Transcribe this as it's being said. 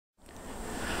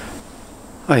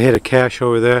I hit a cache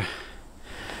over there,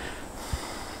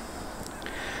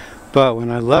 but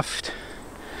when I left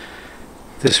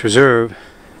this reserve,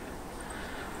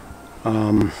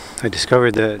 I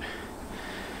discovered that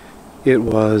it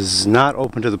was not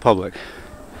open to the public.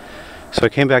 So I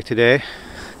came back today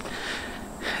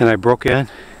and I broke in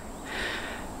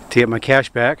to get my cache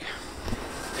back.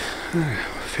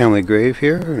 Family grave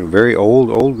here, a very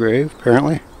old grave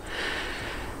apparently.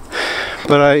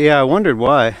 But I wondered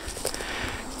why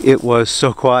it was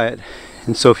so quiet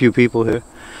and so few people here.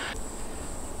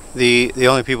 The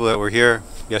only people that were here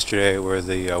yesterday were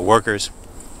the workers.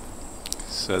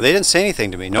 So they didn't say anything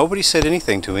to me. Nobody said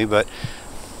anything to me, but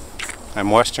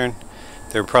I'm Western.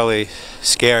 They're probably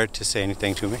scared to say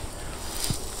anything to me.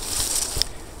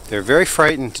 They're very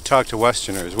frightened to talk to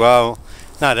Westerners. Well,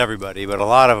 not everybody, but a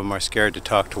lot of them are scared to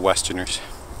talk to Westerners.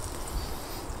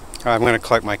 I'm going to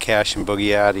collect my cache and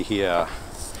boogie out of here.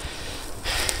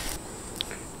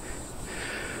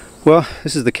 Well,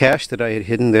 this is the cache that I had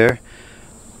hidden there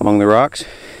among the rocks.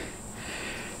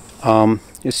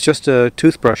 It's just a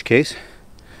toothbrush case.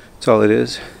 That's all it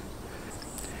is.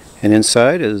 And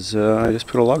inside is, I just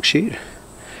put a log sheet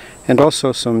and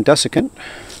also some desiccant.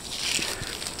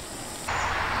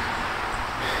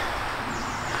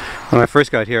 When I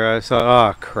first got here, I thought,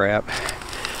 oh crap,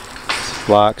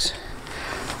 blocks.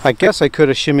 I guess I could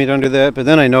have shimmied under that, but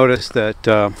then I noticed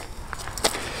that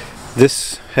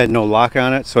this had no lock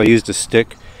on it, so I used a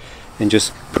stick and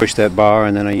just pushed that bar,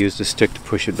 and then I used a stick to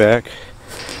push it back.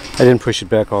 I didn't push it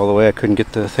back all the way. I couldn't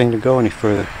get the thing to go any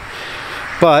further.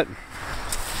 But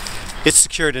it's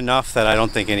secured enough that I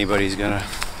don't think anybody's gonna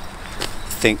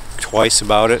think twice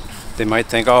about it. They might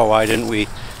think, oh, why don't we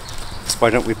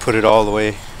put it all the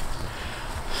way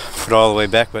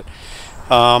back? But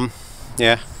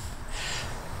yeah.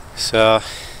 So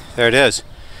there it is,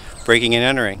 breaking and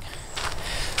entering.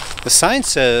 The sign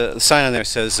on there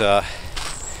says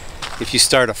if you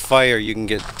start a fire, you can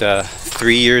get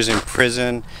 3 years in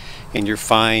prison, and you're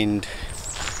fined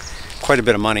quite a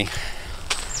bit of money.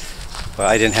 But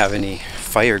I didn't have any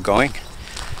fire going.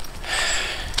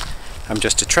 I'm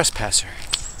just a trespasser.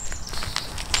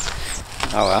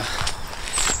 Oh well.